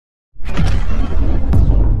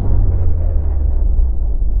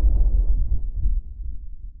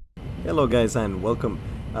Hello guys and welcome.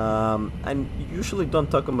 I usually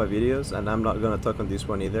don't talk on my videos and I'm not gonna talk on this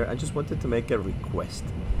one either. I just wanted to make a request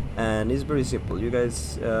and it's very simple. You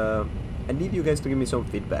guys, I need you guys to give me some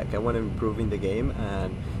feedback. I want to improve in the game,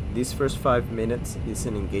 and these first 5 minutes is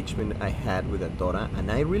an engagement I had with a Dora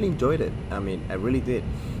and I really enjoyed it. I mean, I really did.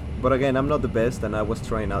 But again, I'm not the best and I was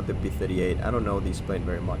trying out the P38. I don't know this plane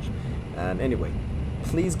very much. And anyway,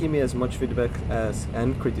 please give me as much feedback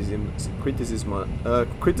and criticism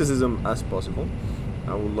as possible.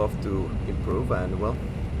 I would love to improve and, well,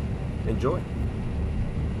 enjoy.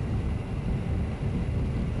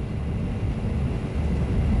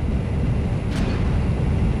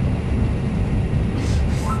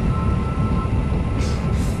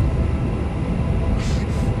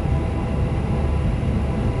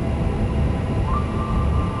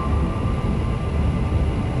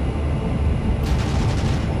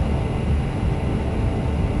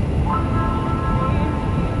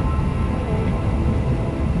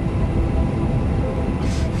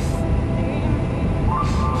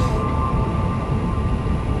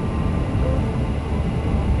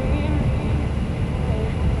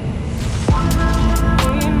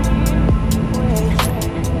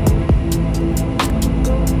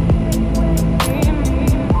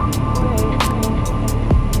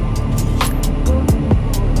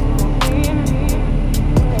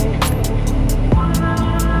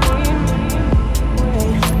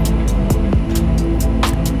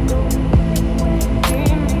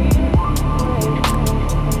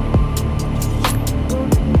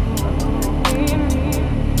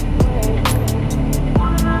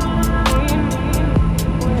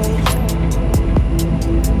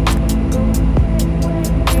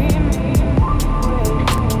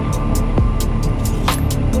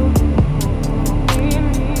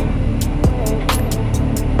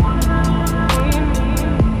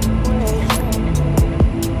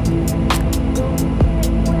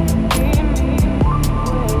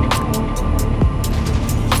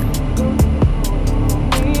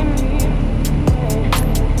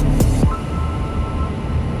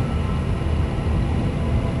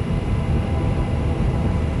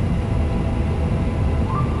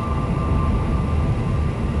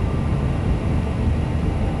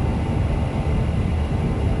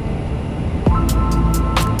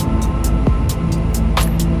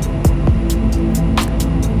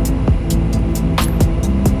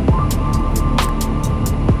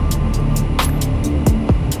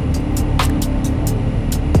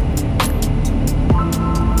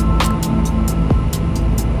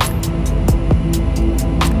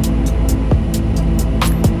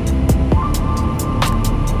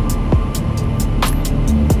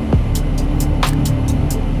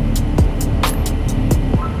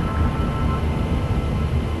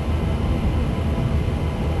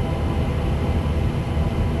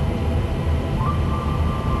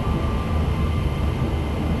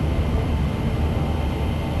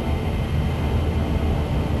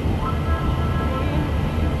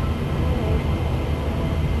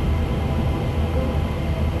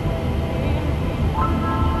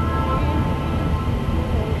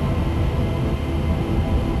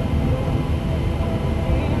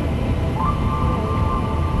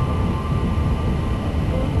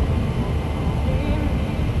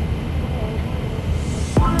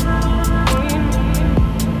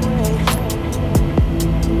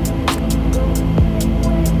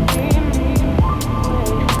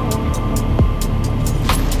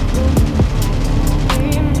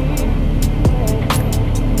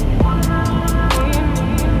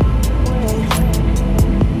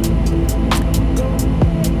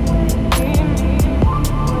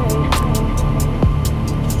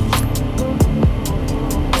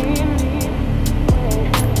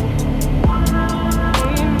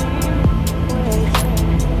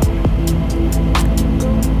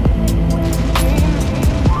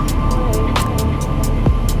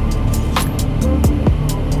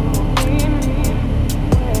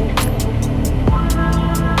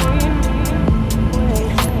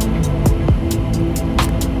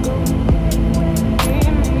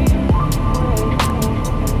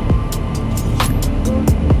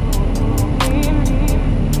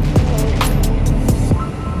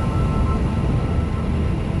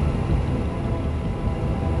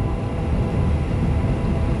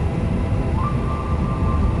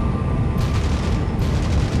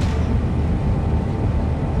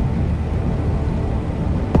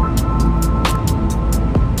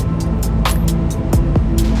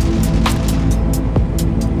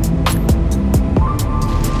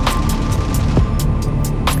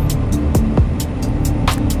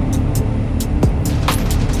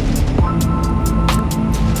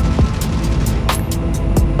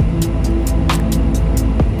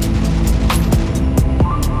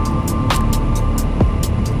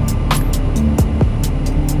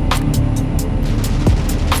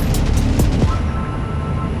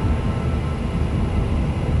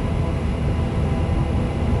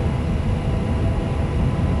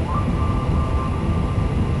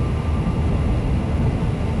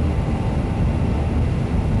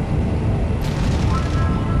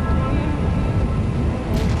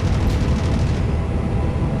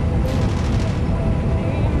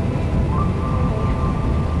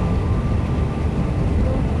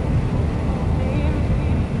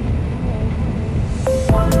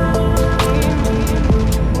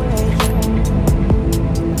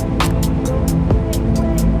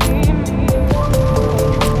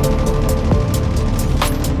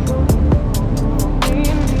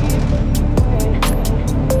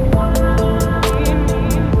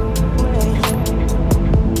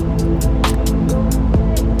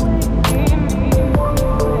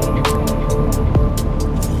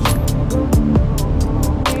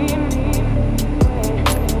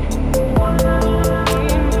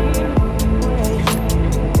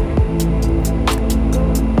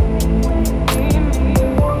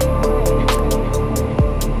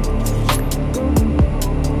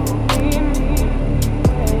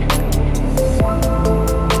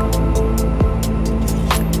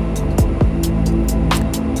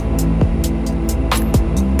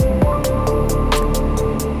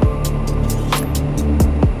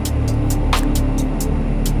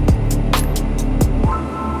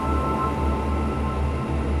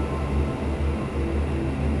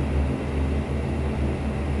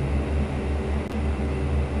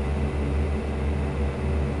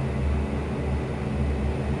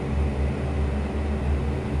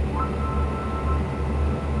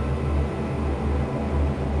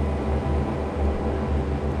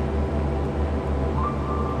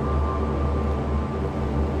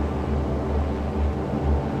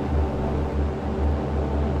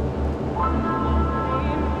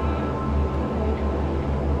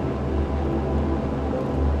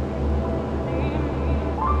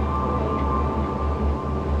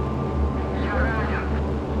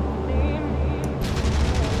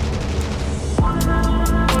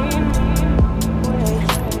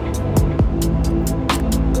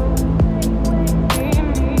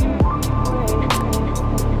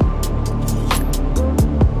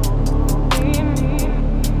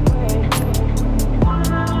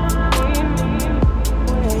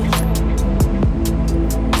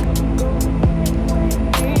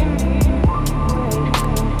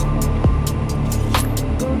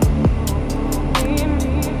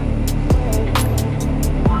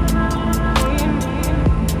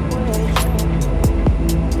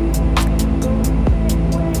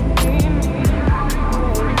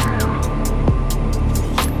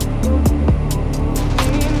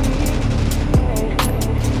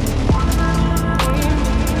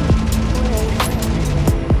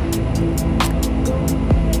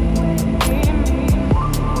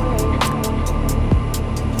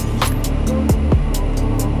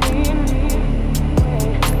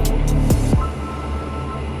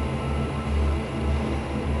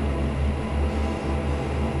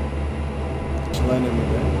 potential enemy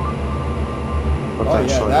there. Oh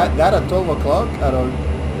Potential. yeah, that at 12 o'clock, at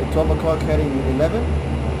 12 o'clock heading 11,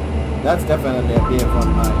 that's definitely a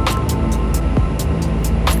BF1 high.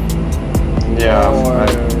 Yeah. Or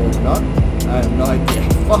not? I have no idea.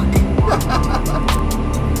 Fuck.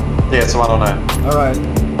 Yeah, it's 109. Alright.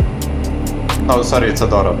 Oh, sorry, it's a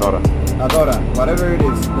Dora. Dora, whatever it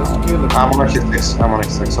is, let's kill it. I'm on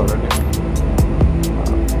X6 already.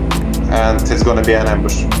 And it's gonna be an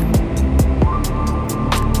ambush. You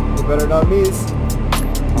better not miss.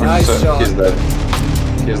 Nice shot. He's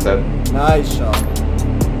dead. Nice shot.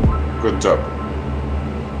 Good job.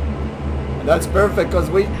 And that's perfect because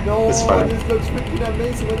we know It's fine. this looks freaking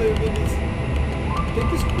amazing. Whether you mean this, take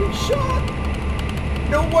a screenshot.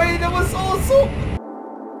 No way, that was awesome.